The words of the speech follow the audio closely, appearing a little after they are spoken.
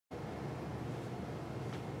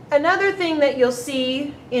Another thing that you'll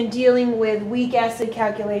see in dealing with weak acid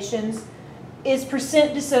calculations is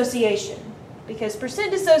percent dissociation, because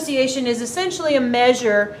percent dissociation is essentially a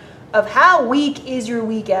measure of how weak is your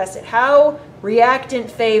weak acid, how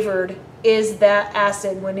reactant favored is that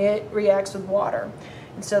acid when it reacts with water.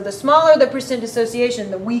 And so the smaller the percent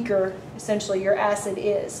dissociation, the weaker essentially your acid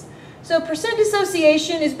is. So percent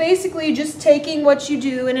dissociation is basically just taking what you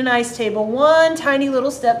do in an ice table one tiny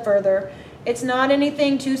little step further. It's not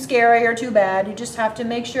anything too scary or too bad. You just have to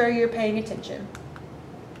make sure you're paying attention.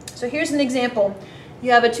 So here's an example. You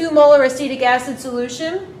have a 2 molar acetic acid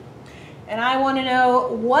solution, and I want to know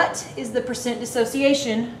what is the percent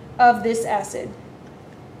dissociation of this acid.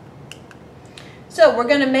 So we're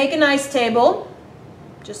going to make an ice table,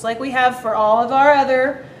 just like we have for all of our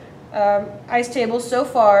other ice tables so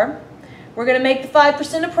far. We're going to make the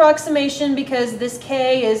 5% approximation because this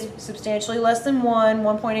K is substantially less than 1.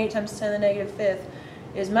 1.8 times 10 to the negative fifth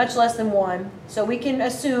is much less than 1. So we can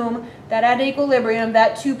assume that at equilibrium,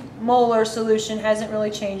 that 2 molar solution hasn't really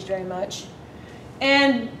changed very much.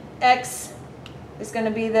 And X is going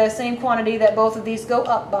to be the same quantity that both of these go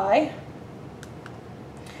up by.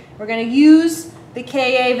 We're going to use the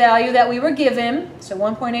Ka value that we were given. So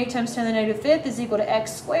 1.8 times 10 to the negative fifth is equal to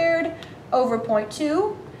x squared over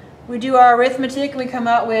 0.2. We do our arithmetic and we come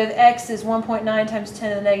out with x is 1.9 times 10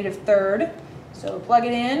 to the negative third. So plug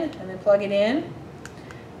it in and then plug it in.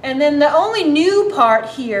 And then the only new part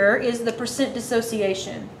here is the percent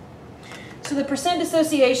dissociation. So the percent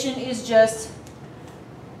dissociation is just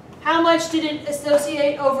how much did it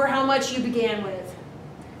associate over how much you began with.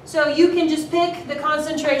 So you can just pick the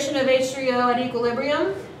concentration of H3O at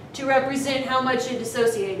equilibrium to represent how much it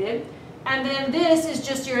dissociated. And then this is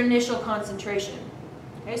just your initial concentration.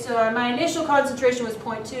 Okay, so my initial concentration was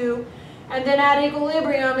 0.2, and then at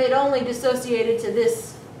equilibrium it only dissociated to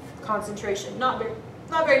this concentration, not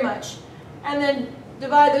very much. And then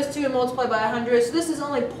divide those two and multiply by 100, so this is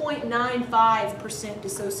only 0.95%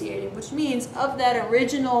 dissociated, which means of that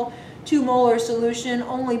original 2 molar solution,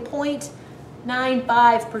 only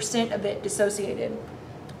 0.95% of it dissociated.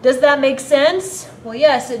 Does that make sense? Well,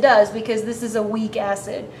 yes, it does, because this is a weak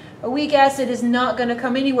acid. A weak acid is not going to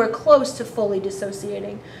come anywhere close to fully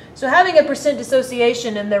dissociating. So having a percent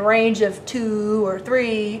dissociation in the range of 2 or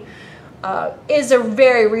 3 is a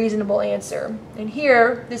very reasonable answer. And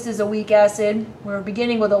here, this is a weak acid. We're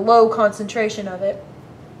beginning with a low concentration of it.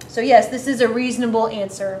 So yes, this is a reasonable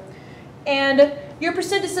answer. And your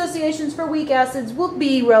percent dissociations for weak acids will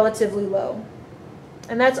be relatively low.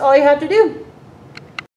 And that's all you have to do.